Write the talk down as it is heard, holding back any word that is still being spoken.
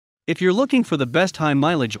If you're looking for the best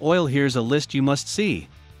high-mileage oil, here's a list you must see.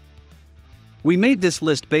 We made this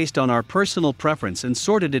list based on our personal preference and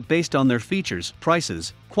sorted it based on their features,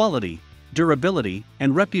 prices, quality, durability,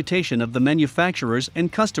 and reputation of the manufacturers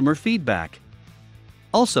and customer feedback.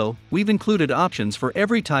 Also, we've included options for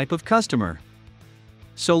every type of customer.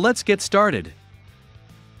 So let's get started.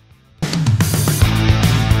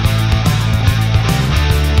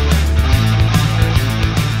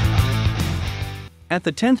 At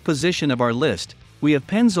the 10th position of our list, we have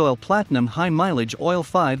Pennzoil Platinum High Mileage Oil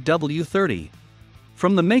 5W30.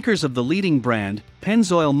 From the makers of the leading brand,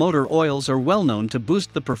 Pennzoil motor oils are well known to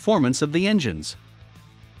boost the performance of the engines.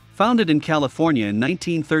 Founded in California in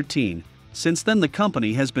 1913, since then the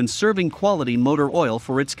company has been serving quality motor oil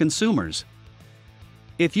for its consumers.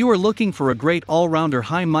 If you are looking for a great all-rounder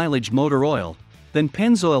high-mileage motor oil, then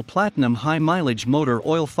Pennzoil Platinum High Mileage Motor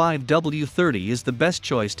Oil 5W30 is the best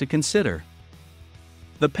choice to consider.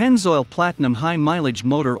 The Pennzoil Platinum High Mileage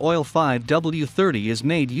Motor Oil 5W30 is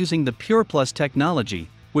made using the PurePlus technology,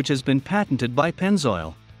 which has been patented by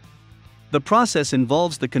Pennzoil. The process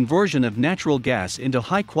involves the conversion of natural gas into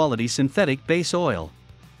high-quality synthetic base oil.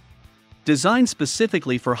 Designed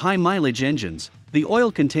specifically for high-mileage engines, the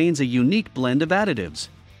oil contains a unique blend of additives.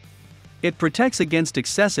 It protects against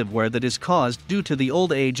excessive wear that is caused due to the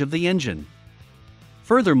old age of the engine.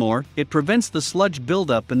 Furthermore, it prevents the sludge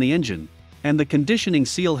buildup in the engine, and the conditioning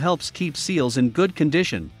seal helps keep seals in good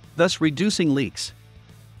condition, thus reducing leaks.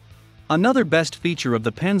 Another best feature of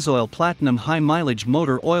the Pennzoil Platinum High Mileage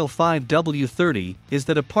Motor Oil 5W30 is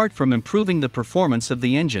that apart from improving the performance of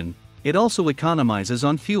the engine, it also economizes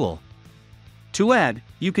on fuel. To add,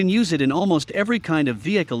 you can use it in almost every kind of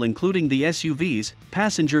vehicle including the SUVs,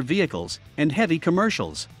 passenger vehicles, and heavy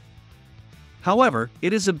commercials. However,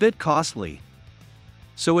 it is a bit costly.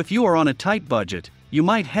 So if you are on a tight budget, you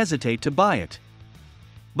might hesitate to buy it.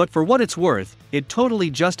 But for what it's worth, it totally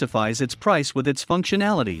justifies its price with its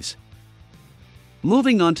functionalities.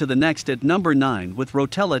 Moving on to the next at number 9 with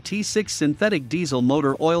ROTELLA T6 Synthetic Diesel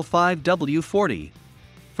Motor Oil 5W40.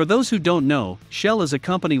 For those who don't know, Shell is a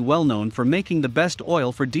company well known for making the best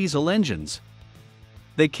oil for diesel engines.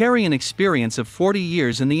 They carry an experience of 40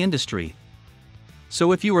 years in the industry.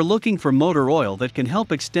 So if you are looking for motor oil that can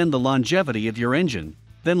help extend the longevity of your engine,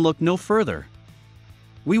 then look no further.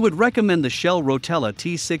 We would recommend the Shell ROTELLA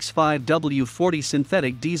T6 5W40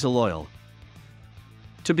 Synthetic Diesel Oil.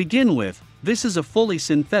 To begin with, this is a fully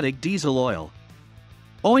synthetic diesel oil.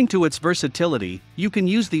 Owing to its versatility, you can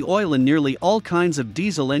use the oil in nearly all kinds of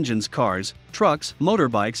diesel engines, cars, trucks,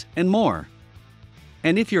 motorbikes, and more.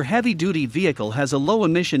 And if your heavy-duty vehicle has a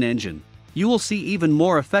low-emission engine, you will see even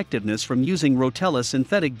more effectiveness from using ROTELLA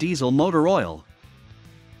synthetic diesel motor oil.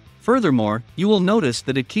 Furthermore, you will notice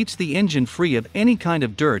that it keeps the engine free of any kind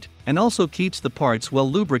of dirt and also keeps the parts well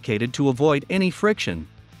lubricated to avoid any friction.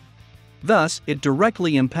 Thus, it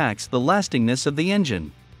directly impacts the lastingness of the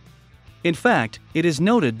engine. In fact, it is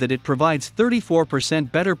noted that it provides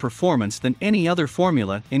 34% better performance than any other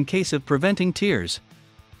formula in case of preventing tears.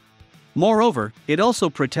 Moreover, it also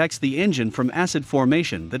protects the engine from acid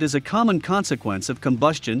formation that is a common consequence of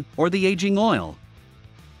combustion or the aging oil.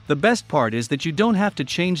 The best part is that you don't have to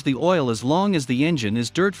change the oil as long as the engine is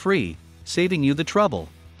dirt-free, saving you the trouble.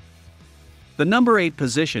 The number 8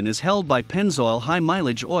 position is held by Pennzoil High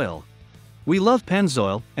Mileage Oil. We love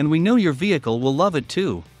Pennzoil, and we know your vehicle will love it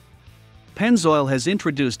too. Pennzoil has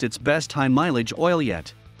introduced its best high mileage oil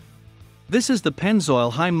yet. This is the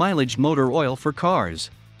Pennzoil High Mileage Motor Oil for cars.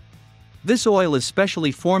 This oil is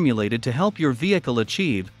specially formulated to help your vehicle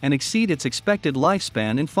achieve and exceed its expected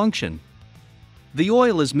lifespan and function. The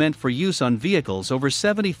oil is meant for use on vehicles over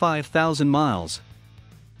 75,000 miles.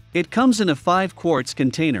 It comes in a 5 quarts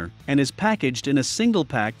container and is packaged in a single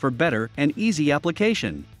pack for better and easy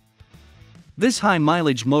application. This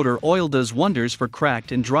high-mileage motor oil does wonders for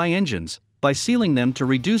cracked and dry engines by sealing them to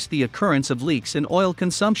reduce the occurrence of leaks and oil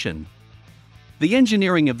consumption. The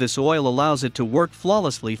engineering of this oil allows it to work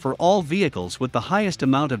flawlessly for all vehicles with the highest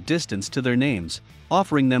amount of distance to their names,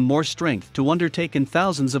 offering them more strength to undertake in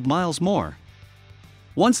thousands of miles more.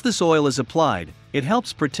 Once this oil is applied, it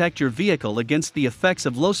helps protect your vehicle against the effects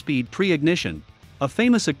of low-speed pre-ignition, a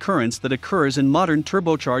famous occurrence that occurs in modern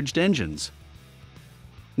turbocharged engines.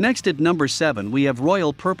 Next at number 7 we have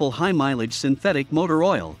Royal Purple High Mileage Synthetic Motor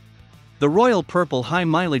Oil. The Royal Purple High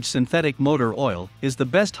Mileage Synthetic Motor Oil is the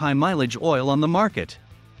best high mileage oil on the market.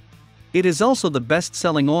 It is also the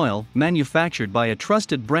best-selling oil manufactured by a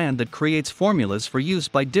trusted brand that creates formulas for use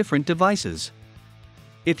by different devices.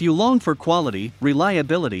 If you long for quality,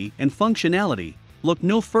 reliability, and functionality, look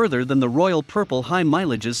no further than the Royal Purple High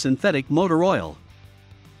Mileage's synthetic motor oil.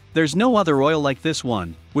 There's no other oil like this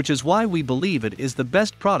one, which is why we believe it is the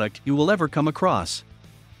best product you will ever come across.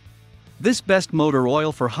 This best motor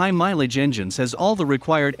oil for high-mileage engines has all the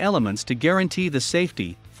required elements to guarantee the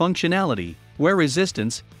safety, functionality, wear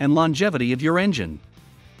resistance, and longevity of your engine.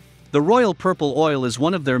 The Royal Purple oil is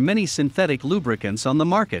one of their many synthetic lubricants on the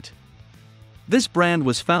market. This brand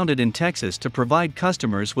was founded in Texas to provide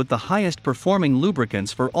customers with the highest performing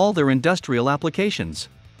lubricants for all their industrial applications.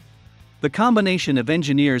 The combination of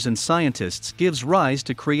engineers and scientists gives rise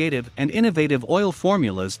to creative and innovative oil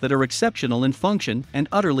formulas that are exceptional in function and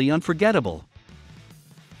utterly unforgettable.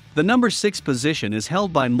 The number 6 position is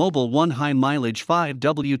held by Mobil 1 High Mileage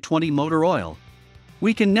 5W20 Motor Oil.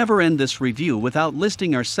 We can never end this review without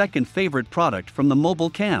listing our second favorite product from the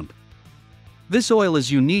Mobil camp. This oil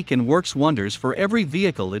is unique and works wonders for every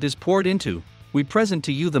vehicle it is poured into. We present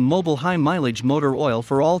to you the Mobil High Mileage Motor Oil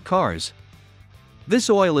for all cars. This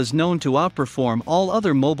oil is known to outperform all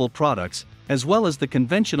other Mobil products, as well as the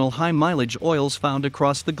conventional high-mileage oils found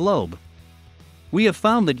across the globe. We have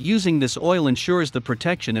found that using this oil ensures the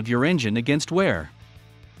protection of your engine against wear.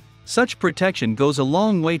 Such protection goes a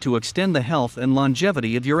long way to extend the health and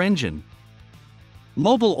longevity of your engine.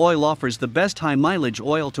 Mobil oil offers the best high-mileage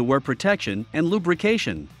oil to wear protection and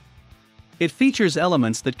lubrication. It features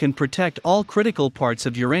elements that can protect all critical parts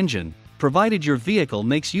of your engine, provided your vehicle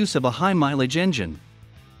makes use of a high-mileage engine.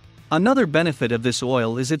 Another benefit of this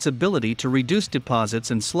oil is its ability to reduce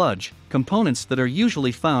deposits and sludge, components that are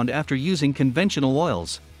usually found after using conventional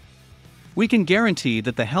oils. We can guarantee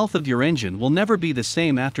that the health of your engine will never be the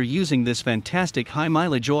same after using this fantastic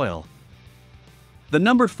high-mileage oil. The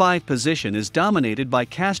number 5 position is dominated by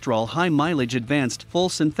Castrol High Mileage Advanced Full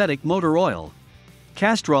Synthetic Motor Oil.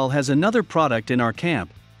 Castrol has another product in our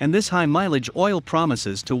camp, and this high-mileage oil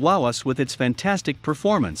promises to wow us with its fantastic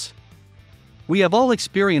performance. We have all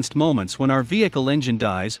experienced moments when our vehicle engine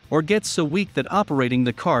dies or gets so weak that operating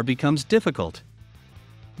the car becomes difficult.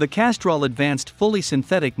 The Castrol Advanced Fully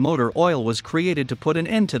Synthetic Motor Oil was created to put an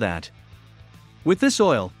end to that. With this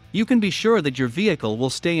oil, you can be sure that your vehicle will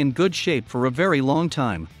stay in good shape for a very long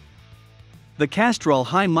time. The Castrol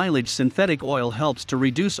High Mileage Synthetic Oil helps to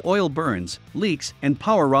reduce oil burns, leaks, and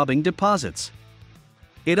power-robbing deposits.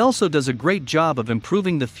 It also does a great job of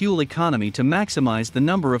improving the fuel economy to maximize the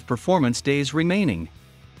number of performance days remaining.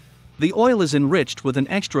 The oil is enriched with an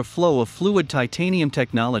extra flow of fluid titanium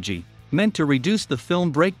technology, meant to reduce the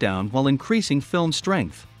film breakdown while increasing film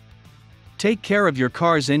strength. Take care of your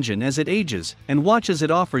car's engine as it ages, and watch as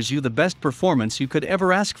it offers you the best performance you could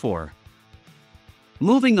ever ask for.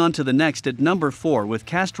 Moving on to the next at number 4 with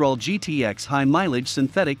Castrol GTX High Mileage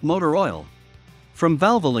Synthetic Motor Oil. From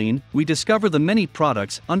Valvoline, we discover the many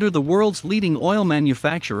products under the world's leading oil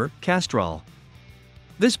manufacturer, Castrol.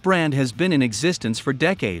 This brand has been in existence for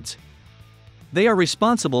decades. They are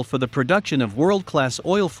responsible for the production of world-class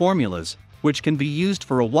oil formulas, which can be used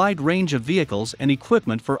for a wide range of vehicles and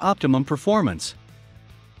equipment for optimum performance.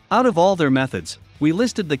 Out of all their methods, we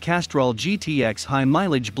listed the Castrol GTX High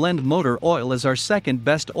Mileage Blend Motor Oil as our second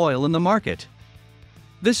best oil in the market.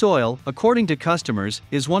 This oil, according to customers,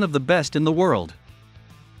 is one of the best in the world.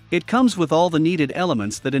 It comes with all the needed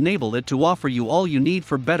elements that enable it to offer you all you need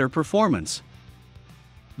for better performance.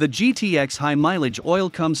 The GTX High Mileage Oil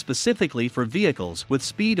comes specifically for vehicles with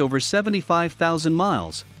speed over 75,000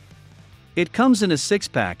 miles. It comes in a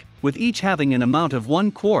 6-pack, with each having an amount of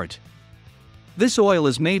 1 quart. This oil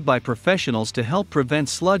is made by professionals to help prevent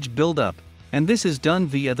sludge buildup, and this is done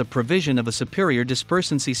via the provision of a superior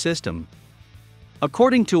dispersancy system.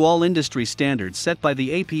 According to all industry standards set by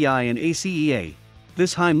the API and ACEA,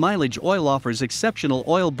 this high-mileage oil offers exceptional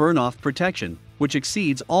oil burn-off protection, which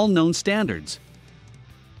exceeds all known standards.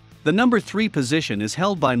 The number 3 position is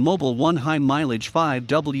held by Mobil 1 High Mileage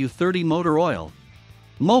 5W30 Motor Oil.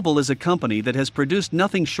 Mobil is a company that has produced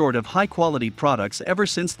nothing short of high-quality products ever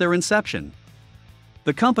since their inception.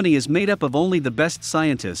 The company is made up of only the best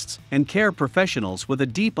scientists and care professionals with a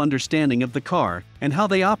deep understanding of the car and how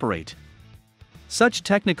they operate. Such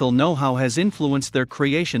technical know-how has influenced their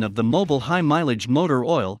creation of the Mobil High Mileage Motor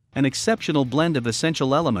Oil, an exceptional blend of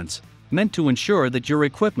essential elements, meant to ensure that your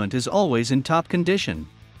equipment is always in top condition.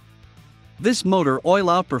 This motor oil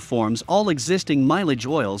outperforms all existing mileage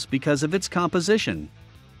oils because of its composition.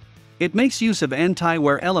 It makes use of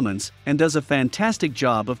anti-wear elements and does a fantastic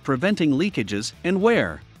job of preventing leakages and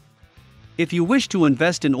wear. If you wish to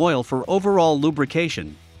invest in oil for overall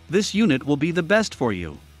lubrication, this unit will be the best for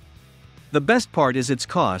you. The best part is its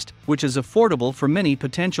cost, which is affordable for many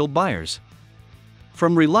potential buyers.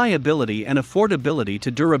 From reliability and affordability to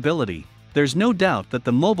durability, there's no doubt that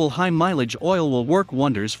the Mobil High Mileage Oil will work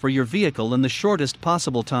wonders for your vehicle in the shortest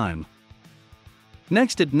possible time.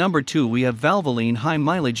 Next at number 2 we have Valvoline High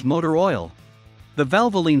Mileage Motor Oil. The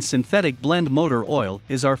Valvoline Synthetic Blend Motor Oil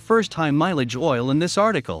is our first high mileage oil in this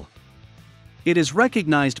article. It is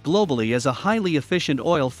recognized globally as a highly efficient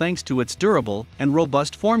oil thanks to its durable and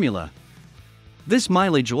robust formula. This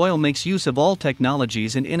mileage oil makes use of all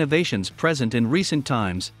technologies and innovations present in recent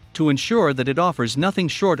times to ensure that it offers nothing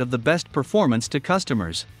short of the best performance to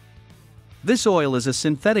customers. This oil is a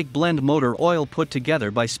synthetic blend motor oil put together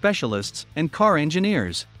by specialists and car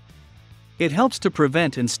engineers. It helps to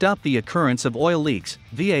prevent and stop the occurrence of oil leaks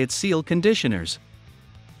via its seal conditioners.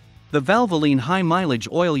 The Valvoline High Mileage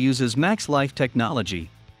Oil uses Max Life technology,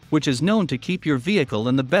 which is known to keep your vehicle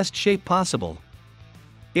in the best shape possible.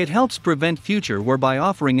 It helps prevent future wear by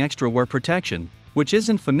offering extra wear protection, which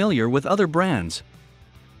isn't familiar with other brands.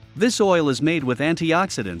 This oil is made with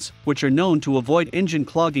antioxidants, which are known to avoid engine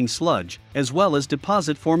clogging sludge, as well as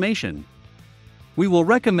deposit formation. We will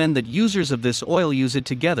recommend that users of this oil use it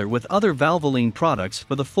together with other Valvoline products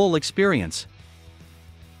for the full experience.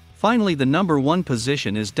 Finally, the number 1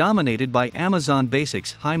 position is dominated by Amazon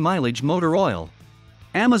Basics High Mileage Motor Oil.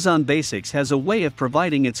 Amazon Basics has a way of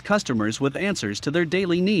providing its customers with answers to their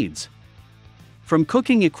daily needs. From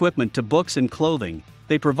cooking equipment to books and clothing,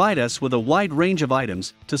 they provide us with a wide range of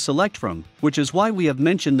items to select from, which is why we have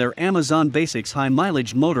mentioned their Amazon Basics High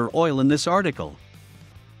Mileage Motor Oil in this article.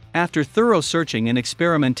 After thorough searching and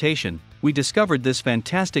experimentation, we discovered this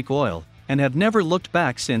fantastic oil and have never looked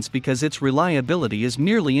back since because its reliability is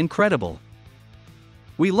merely incredible.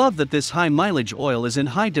 We love that this high mileage oil is in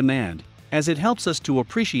high demand, as it helps us to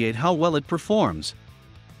appreciate how well it performs.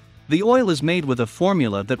 The oil is made with a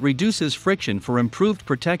formula that reduces friction for improved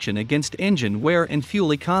protection against engine wear and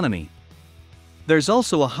fuel economy. There's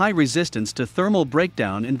also a high resistance to thermal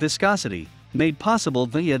breakdown and viscosity, made possible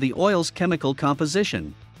via the oil's chemical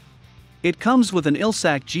composition. It comes with an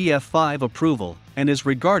ILSAC GF5 approval and is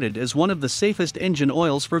regarded as one of the safest engine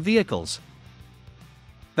oils for vehicles.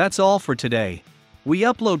 That's all for today. We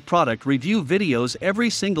upload product review videos every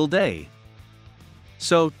single day.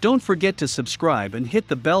 So, don't forget to subscribe and hit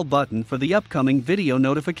the bell button for the upcoming video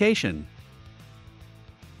notification.